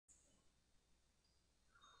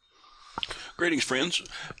Greetings, friends.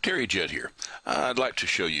 Terry Jett here. I'd like to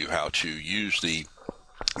show you how to use the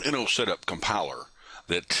Inno setup compiler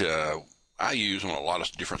that I use on a lot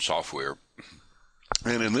of different software.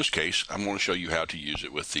 And in this case, I'm going to show you how to use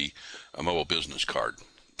it with the mobile business card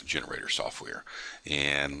generator software.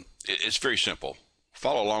 And it's very simple.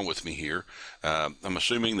 Follow along with me here. I'm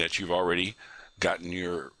assuming that you've already gotten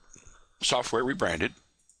your software rebranded.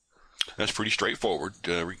 That's pretty straightforward.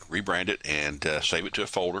 Rebrand it and save it to a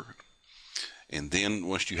folder. And then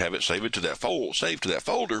once you have it saved to that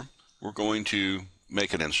folder, we're going to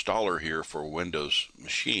make an installer here for Windows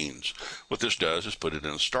machines. What this does is put it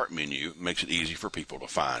in the start menu, makes it easy for people to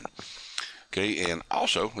find. Okay, and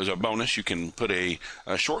also as a bonus, you can put a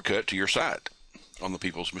shortcut to your site on the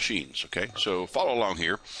people's machines. Okay, so follow along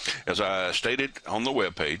here. As I stated on the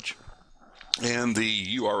web page, and the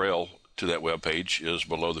URL to that web page is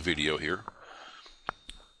below the video here.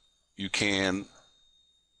 You can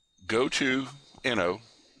go to Inno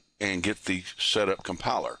and get the setup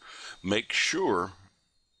compiler. Make sure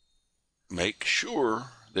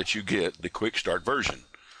that you get the quick start version.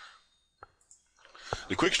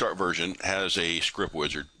 The quick start version has a script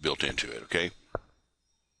wizard built into it, okay?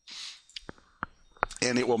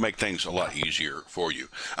 And it will make things a lot easier for you.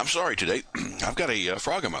 I'm sorry today, I've got a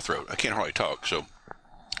frog in my throat. I can't hardly talk, so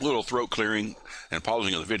a little throat clearing and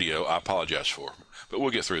pausing of the video, I apologize for, but we'll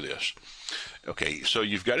get through this. Okay, so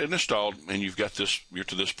you've got it installed and you've got this, you're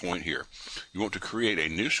to this point here. You want to create a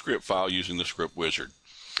new script file using the script wizard.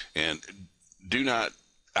 And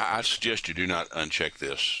I suggest you do not uncheck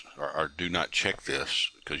this or do not check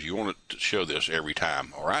this, because you want it to show this every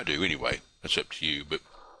time, or I do anyway. That's up to you, but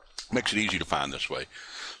it makes it easy to find this way.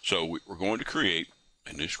 So we're going to create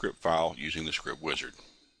a new script file using the script wizard.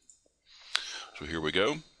 So here we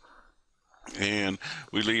go. And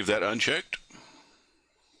we leave that unchecked.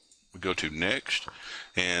 We go to next,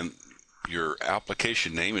 and your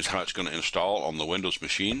application name is how it's going to install on the Windows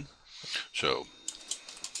machine. So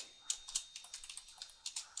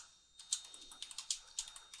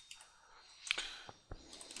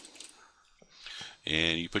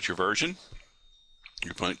and you put your version,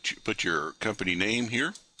 you put your company name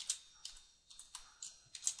here.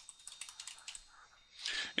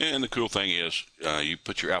 And the cool thing is you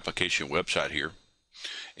put your application website here,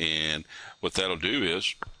 and what that'll do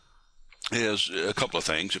is a couple of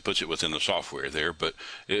things. It puts it within the software there, but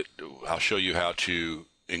I'll show you how to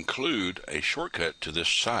include a shortcut to this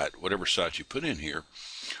site, whatever site you put in here,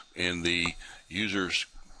 in the user's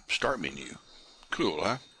start menu. Cool,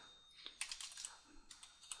 huh?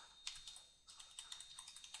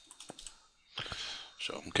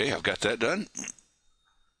 So, okay, I've got that done.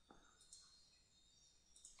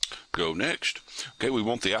 Go next. Okay, we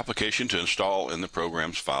want the application to install in the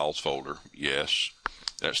program's files folder. Yes,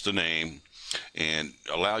 that's the name. And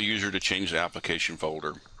allow user to change the application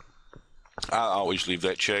folder. I always leave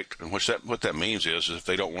that checked. And what that means is if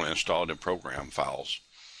they don't want to install it in program files,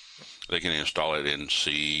 they can install it in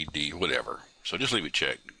C, D, whatever. So just leave it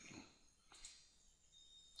checked.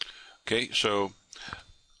 Okay, so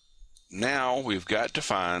now we've got to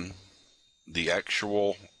find the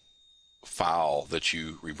actual file that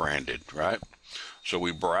you rebranded, right? So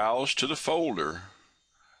we browse to the folder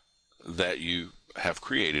that you have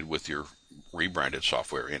created with your rebranded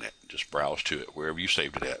software in it. Just browse to it wherever you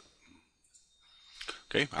saved it at.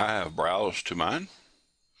 Okay, I have browsed to mine.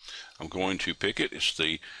 I'm going to pick it. It's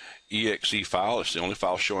the exe file. It's the only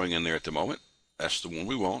file showing in there at the moment. That's the one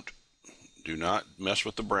we want. Do not mess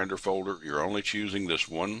with the brander folder. You're only choosing this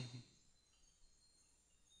one.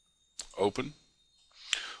 Open.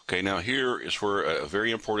 Okay, now here is where a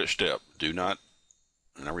very important step. Do not,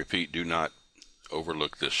 and I repeat, do not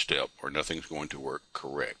overlook this step or nothing's going to work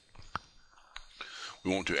correct.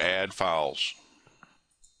 We want to add files.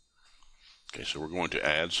 Okay, so we're going to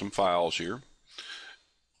add some files here,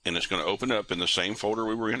 and it's going to open up in the same folder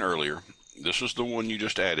we were in earlier. This is the one you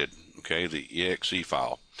just added, okay, the exe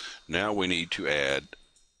file. Now we need to add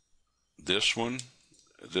this one,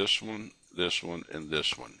 this one, this one, and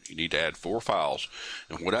this one. You need to add 4 files.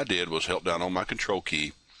 And what I did was held down on my control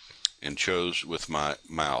key and chose with my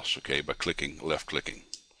mouse, okay, by left clicking.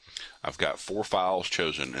 I've got 4 files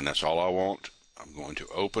chosen, and that's all I want. I'm going to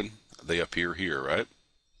open. They appear here, right?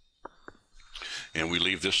 And we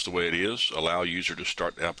leave this the way it is. Allow user to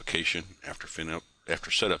start the application after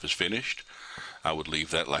setup is finished. I would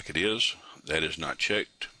leave that like it is. That is not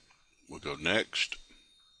checked. We'll go next.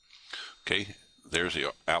 Okay, there's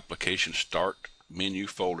the application start menu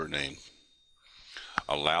folder name.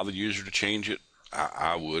 Allow the user to change it.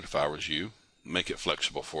 I would if I was you. Make it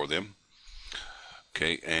flexible for them.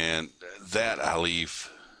 Okay, and that I leave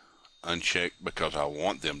unchecked because I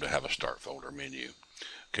want them to have a start folder menu.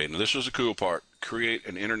 Okay, now this is the cool part. Create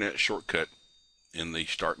an internet shortcut in the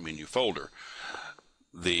start menu folder.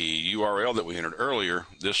 The URL that we entered earlier,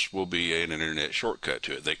 this will be an internet shortcut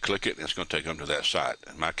to it. They click it and it's going to take them to that site.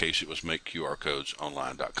 In my case, it was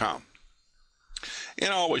makeqrcodesonline.com. And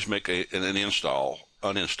I always make an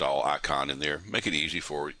uninstall icon in there. Make it easy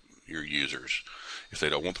for your users. If they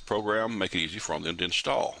don't want the program, make it easy for them to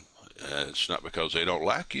install. It's not because they don't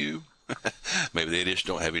like you. Maybe they just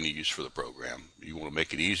don't have any use for the program. You want to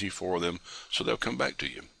make it easy for them so they'll come back to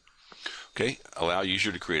you. Okay, allow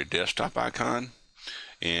user to create a desktop icon,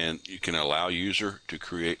 and you can allow user to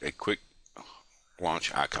create a quick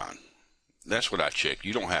launch icon. That's what I checked.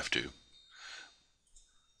 You don't have to.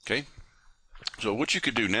 Okay, so what you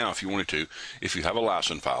could do now if you wanted to, if you have a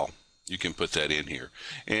license file, you can put that in here,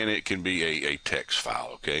 and it can be a text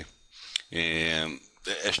file. Okay, and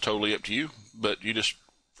it's totally up to you, but you just,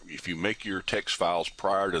 if you make your text files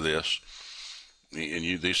prior to this,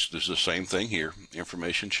 and this is the same thing here,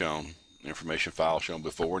 information file shown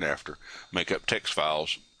before and after, make up text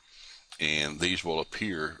files, and these will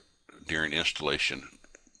appear during installation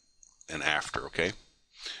and after. Okay,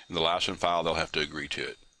 and the license file, they'll have to agree to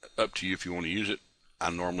it. Up to you if you want to use it. I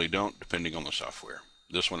normally don't, depending on the software.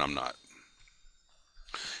 This one I'm not.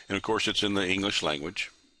 And of course it's in the English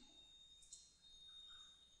language.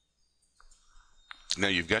 Now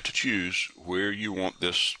you've got to choose where you want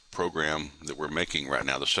this program that we're making right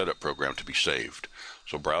now, the setup program, to be saved.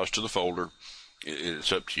 So browse to the folder.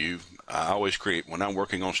 It's up to you. I always create, when I'm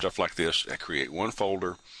working on stuff like this, I create one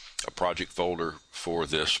folder, a project folder for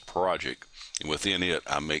this project, and within it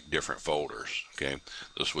I make different folders. Okay,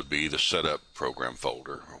 this would be the setup program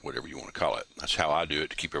folder, or whatever you want to call it. That's how I do it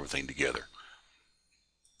to keep everything together.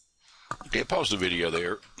 Okay, pause the video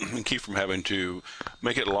there and keep from having to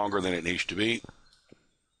make it longer than it needs to be.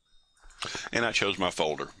 And I chose my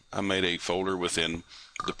folder. I made a folder within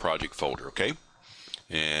the project folder. Okay,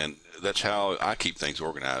 and that's how I keep things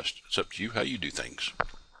organized. It's up to you how you do things.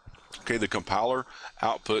 Okay, the compiler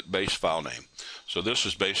output base file name. So this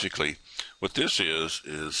is basically what this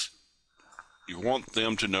is you want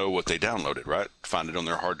them to know what they downloaded, right? Find it on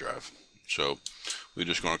their hard drive. So we're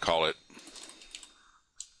just going to call it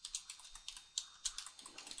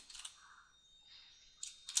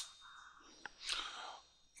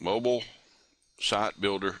Mobile Site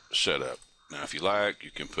Builder Setup. Now if you like, you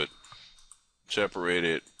can separate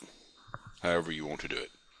it however you want to do it.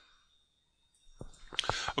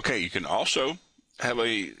 Okay, you can also have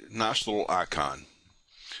a nice little icon,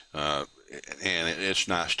 and it's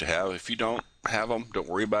nice to have. If you don't have them, don't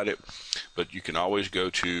worry about it, but you can always go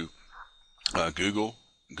to Google,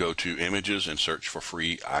 go to images, and search for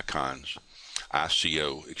free icons,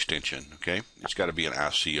 ICO extension. Okay, it's got to be an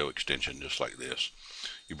ICO extension just like this.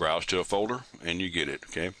 You browse to a folder and you get it.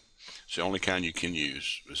 Okay, it's the only kind you can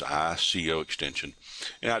use is ICO extension,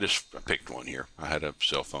 and I picked one here. I had a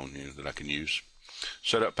cell phone here that I can use.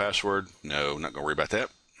 Set up password, no, not going to worry about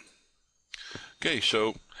that. Okay,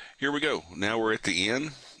 so here we go. Now we're at the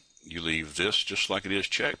end. You leave this just like it is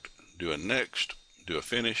checked. Do a next, do a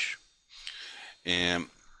finish, and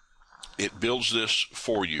it builds this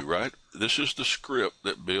for you, right? This is the script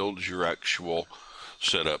that builds your actual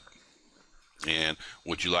setup. And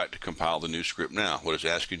would you like to compile the new script now? What it's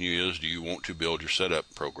asking you is, do you want to build your setup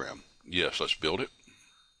program? Yes, let's build it.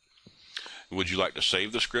 Would you like to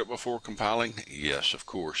save the script before compiling? Yes, of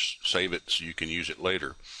course. Save it so you can use it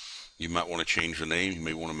later. You might want to change the name. You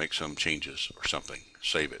may want to make some changes or something.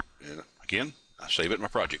 Save it. And again, I save it in my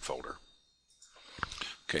project folder.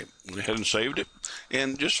 Okay, went ahead and saved it.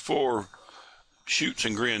 And just for shoots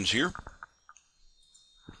and grins here,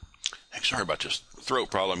 sorry about this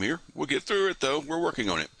throat problem here. We'll get through it though. We're working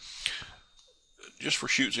on it. Just for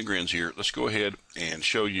shoots and grins here, let's go ahead and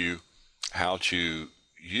show you how to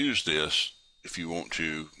use this if you want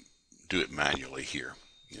to do it manually here.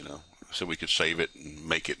 So we could save it and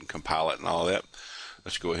make it and compile it and all that.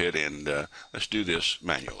 Let's go ahead and let's do this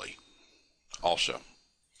manually also.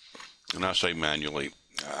 And I say manually,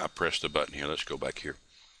 I press the button here. Let's go back here.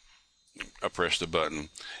 I press the button,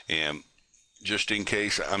 and just in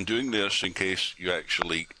case, I'm doing this in case you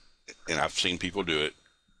actually, and I've seen people do it,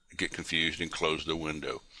 get confused and close the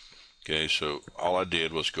window. Okay, so all I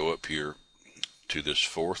did was go up here to this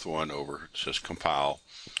fourth one over. It says compile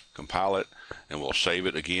it, and we'll save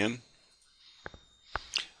it again.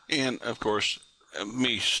 And of course,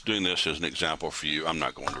 me doing this as an example for you, I'm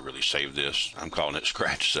not going to really save this. I'm calling it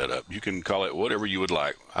Scratch Setup. You can call it whatever you would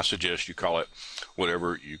like. I suggest you call it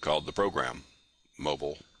whatever you called the program,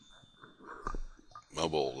 Mobile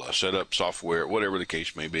mobile setup software, whatever the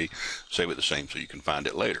case may be. Save it the same so you can find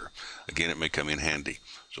it later. Again, it may come in handy.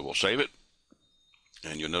 So we'll save it,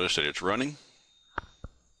 and you'll notice that it's running.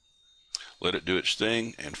 Let it do its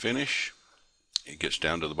thing and finish. It gets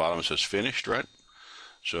down to the bottom and says finished, right?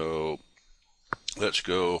 So let's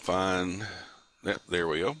go find that. There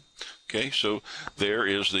we go. Okay, so there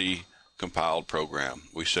is the compiled program.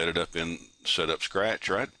 We set it up in Setup Scratch,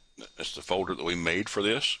 right? That's the folder that we made for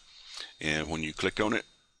this. And when you click on it,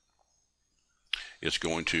 it's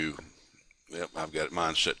going to, yep, I've got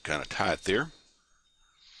mine set kind of tight there.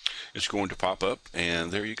 It's going to pop up,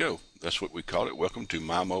 and there you go. That's what we call it. Welcome to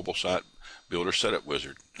My Mobile Site Builder Setup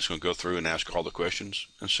Wizard. It's going to go through and ask all the questions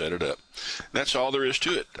and set it up. That's all there is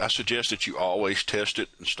to it. I suggest that you always test it,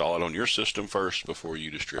 install it on your system first before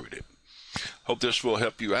you distribute it. Hope this will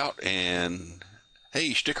help you out, and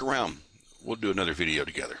hey, stick around. We'll do another video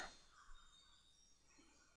together.